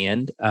back by the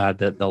end.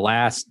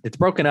 It's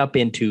broken up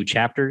into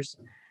chapters,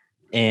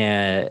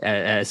 and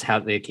as how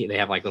they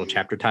have like little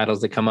chapter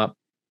titles that come up.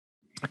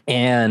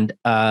 And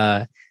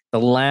the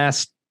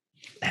last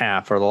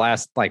half, or the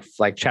last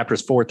like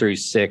chapters 4 through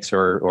 6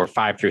 or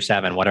 5 through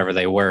 7, whatever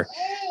they were,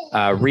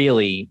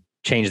 really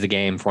changed the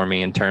game for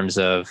me in terms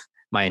of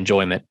my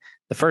enjoyment.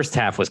 The first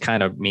half was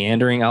kind of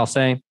meandering, I'll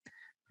say,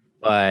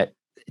 but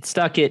it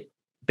stuck it.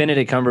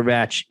 Benedict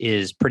Cumberbatch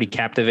is pretty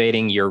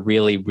captivating. You're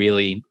really,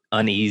 really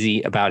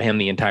uneasy about him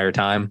the entire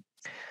time.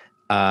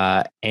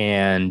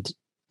 And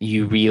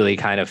you really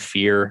kind of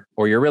fear,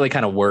 or you're really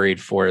kind of worried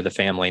for the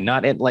family.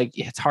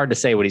 It's hard to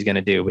say what he's going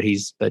to do, but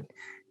it's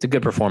a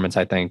good performance,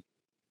 I think,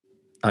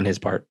 on his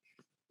part.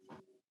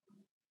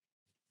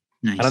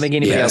 Nice. I don't think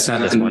anybody else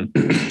on this one.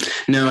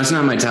 No, it's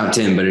not my top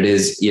 10, but it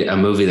is a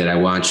movie that I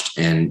watched,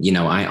 and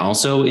I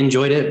also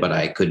enjoyed it, but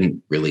I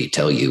couldn't really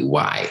tell you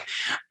why.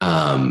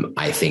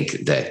 I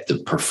think that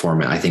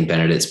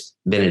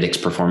Benedict's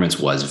performance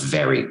was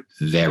very,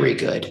 very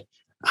good.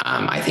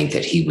 I think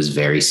that he was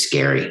very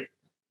scary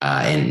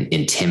and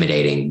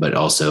intimidating, but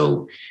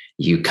also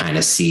you kind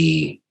of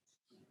see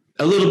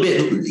a little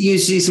bit. You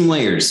see some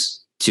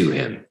layers to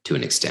him to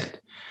an extent.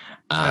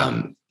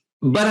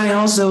 But I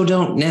also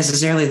don't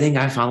necessarily think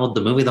I followed the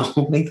movie the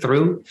whole way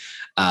through.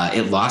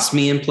 It lost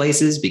me in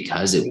places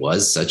because it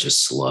was such a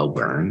slow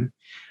burn.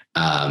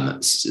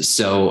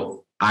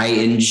 So I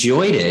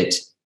enjoyed it,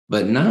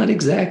 but not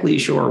exactly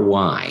sure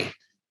why,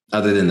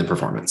 other than the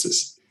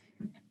performances.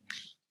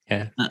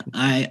 Yeah,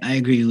 I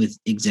agree with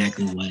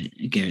exactly what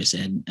Garrett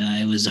said.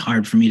 It was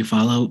hard for me to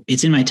follow.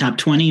 It's in my top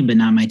 20, but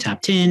not my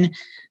top 10.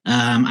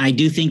 I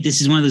do think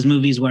this is one of those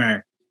movies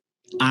where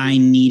I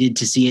needed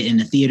to see it in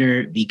the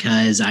theater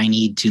because I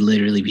need to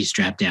literally be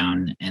strapped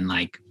down and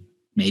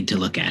made to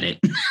look at it,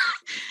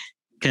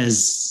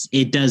 because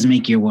it does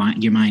make your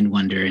mind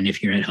wander. And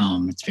if you're at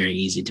home, it's very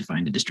easy to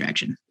find a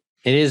distraction.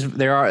 It is.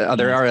 There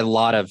are a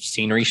lot of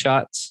scenery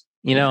shots,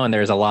 and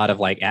there's a lot of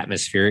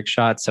atmospheric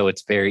shots. So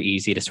it's very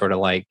easy to sort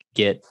of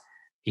get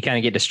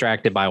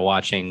distracted by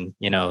watching,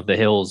 the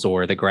hills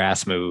or the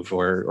grass move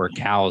or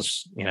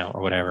cows,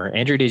 or whatever.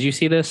 Andrew, did you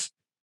see this?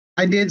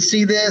 I did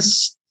see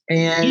this.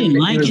 And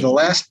it was the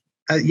last,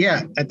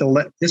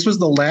 this was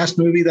the last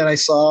movie that I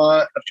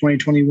saw of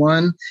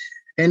 2021.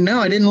 And no,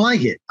 I didn't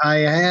like it.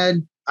 I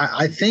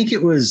think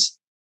it was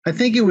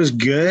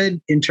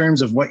good in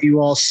terms of what you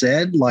all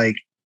said.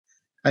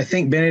 I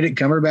think Benedict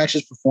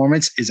Cumberbatch's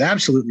performance is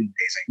absolutely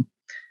amazing.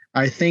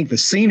 I think the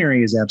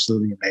scenery is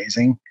absolutely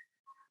amazing.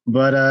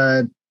 But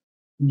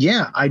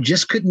I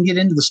just couldn't get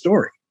into the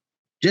story.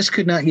 Just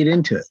could not get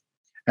into it.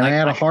 And I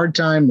had a hard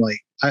time.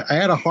 I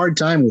had a hard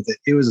time with it.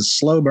 It was a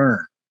slow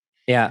burn.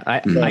 Yeah,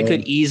 I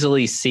could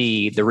easily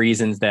see the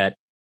reasons that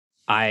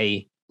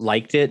I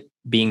liked it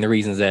being the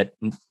reasons that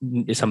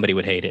somebody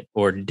would hate it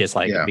or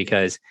dislike it,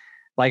 because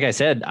like I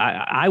said,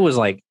 I was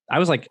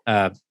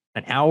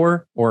an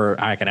hour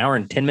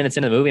and 10 minutes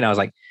into the movie, and I was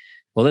like,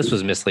 well, this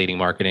was misleading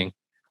marketing.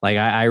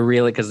 I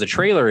really, because the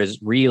trailer is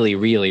really,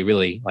 really,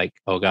 really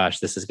oh gosh,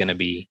 this is going to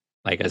be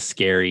a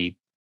scary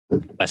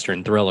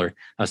Western thriller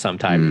of some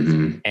type.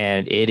 Mm-hmm.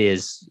 And it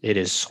is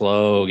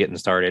slow getting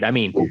started. I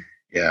mean,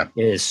 it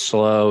is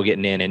slow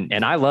getting in.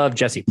 And I love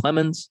Jesse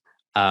Plemons.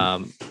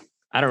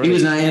 I don't He really.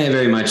 was not in it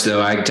very much,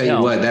 though. I tell you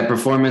No. what, that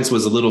performance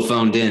was a little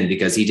phoned in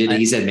because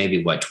he said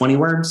maybe 20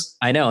 words?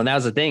 I know, and that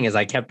was the thing is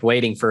I kept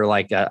waiting for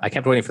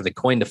the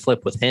coin to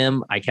flip with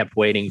him. I kept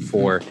waiting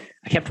for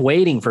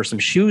some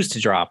shoes to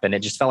drop, and it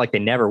just felt like they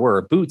never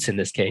were, boots in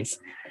this case.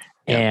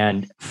 Yeah.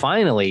 And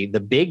finally, the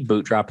big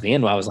boot drop at the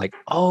end. I was like,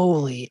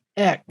 "Holy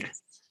heck!"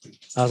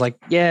 I was like,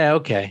 "Yeah,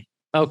 okay,"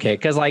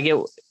 because like it.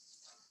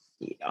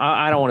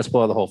 I don't want to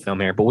spoil the whole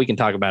film here, but we can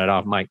talk about it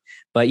off mic.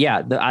 But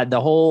yeah,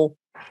 the whole.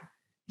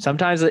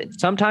 Sometimes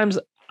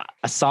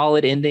a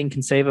solid ending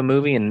can save a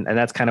movie, and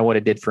that's kind of what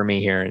it did for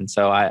me here. And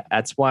so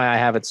that's why I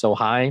have it so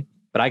high,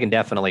 but I can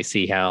definitely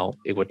see how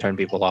it would turn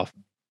people off.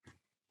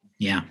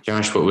 Yeah.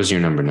 Josh, what was your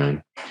number 9?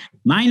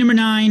 My number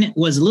 9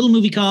 was a little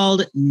movie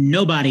called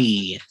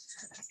Nobody.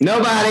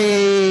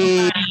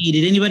 Nobody.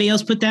 Did anybody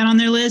else put that on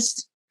their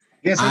list?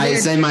 Yes, I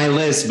did. said my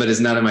list, but it's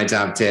not in my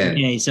top 10.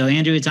 Okay, so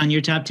Andrew, it's on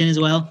your top 10 as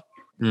well?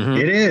 Mhm.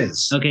 It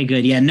is. Okay,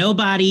 good. Yeah,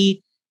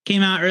 Nobody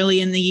came out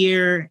early in the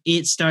year.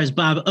 It stars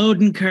Bob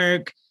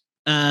Odenkirk,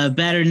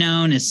 better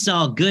known as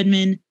Saul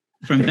Goodman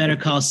from Better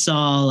Call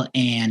Saul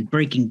and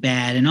Breaking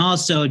Bad, and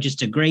also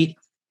just a great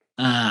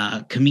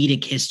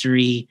comedic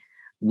history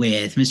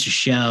with Mr.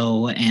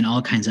 Show and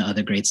all kinds of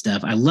other great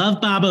stuff. I love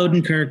Bob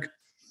Odenkirk.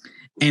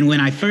 And when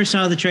I first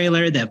saw the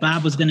trailer that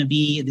Bob was going to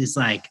be this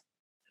like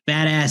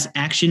badass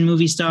action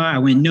movie star, I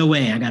went, no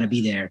way, I got to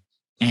be there.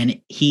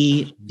 And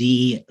he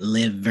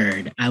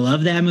delivered. I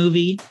love that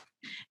movie.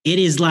 It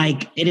is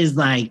like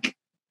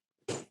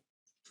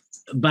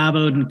Bob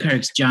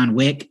Odenkirk's John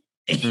Wick.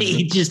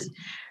 He just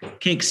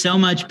kicks so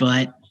much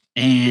butt,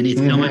 and it's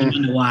so much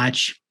fun to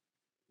watch.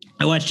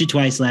 I watched it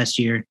twice last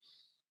year.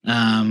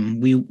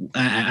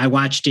 I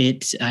watched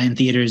it in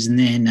theaters, and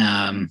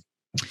then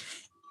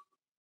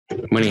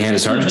When he had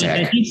his heart I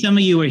attack. think some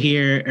of you were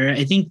here, or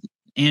I think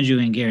Andrew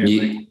and Garrett.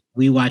 You-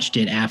 We watched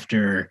it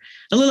a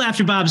little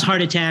after Bob's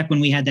heart attack when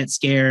we had that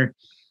scare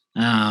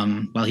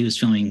while he was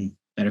filming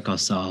Better Call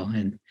Saul.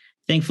 And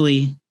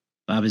thankfully,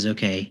 Bob is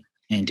okay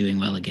and doing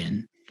well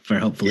again for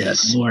hopefully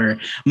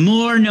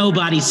more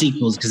Nobody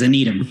sequels because I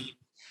need them.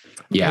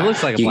 Yeah. It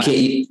looks like a you blast.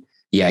 can't,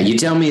 yeah, you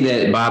tell me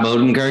that Bob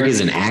Odenkirk is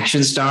an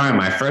action star, and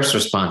my first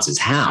response is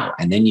how?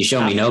 And then you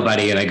show me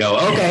Nobody, and I go,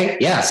 okay,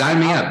 yeah, sign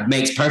me up.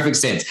 Makes perfect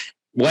sense.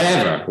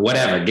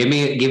 Whatever. Give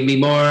me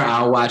more.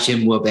 I'll watch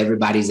him whoop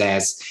everybody's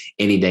ass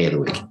any day of the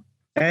week.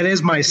 That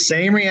is my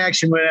same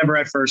reaction whenever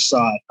I first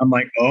saw it. I'm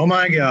like, oh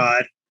my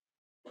God,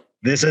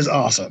 this is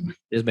awesome.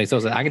 This makes no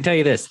sense. I can tell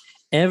you this: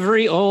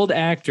 every old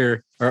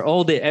actor or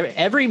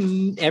every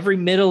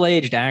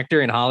middle-aged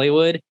actor in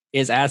Hollywood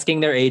is asking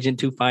their agent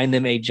to find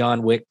them a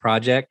John Wick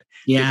project.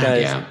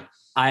 Yeah.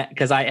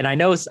 Because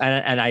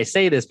I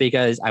say this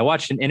because I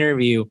watched an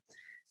interview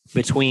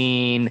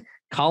between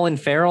Colin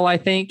Farrell, I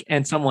think,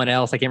 and someone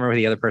else. I can't remember who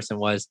the other person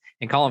was.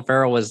 And Colin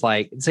Farrell was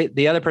like,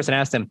 the other person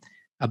asked him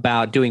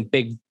about doing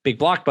big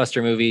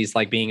blockbuster movies,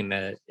 like being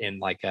in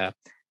like a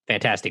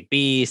Fantastic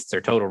Beasts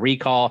or Total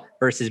Recall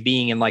versus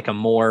being in like a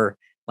more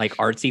like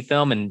artsy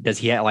film. And does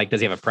he have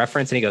a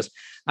preference? And he goes,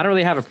 I don't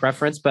really have a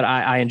preference, but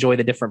I enjoy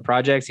the different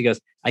projects. He goes,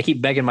 I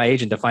keep begging my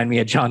agent to find me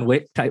a John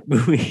Wick type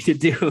movie to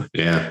do.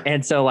 Yeah.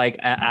 And so like,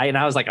 I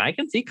was like, I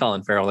can see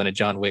Colin Farrell in a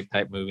John Wick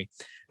type movie.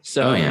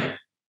 So Oh, yeah.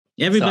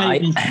 Everybody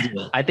So wants to do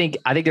it. I think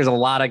there's a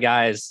lot of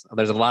guys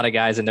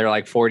in their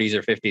like 40s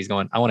or 50s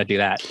going, I want to do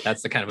that.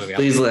 That's the kind of movie.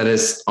 Please let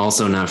us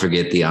also not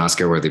forget the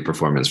Oscar-worthy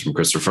performance from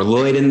Christopher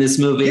Lloyd in this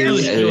movie. Yeah,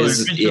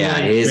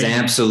 sure. His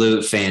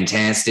absolute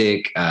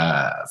fantastic,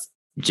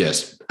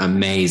 just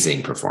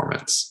amazing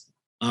performance.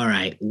 All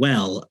right.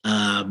 Well,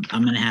 I'm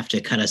going to have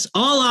to cut us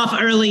all off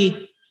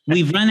early.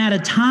 We've run out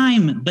of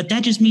time, but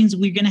that just means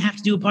we're going to have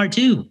to do a part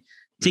 2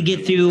 to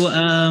get through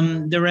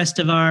the rest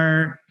of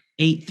our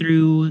 8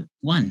 through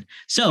 1.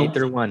 So 8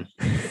 through 1.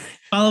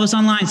 follow us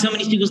online,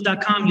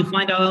 somanysequels.com. You'll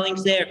find all the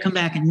links there. Come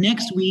back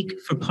next week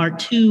for part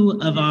 2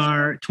 of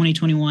our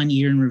 2021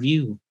 year in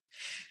review.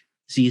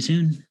 See you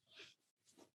soon.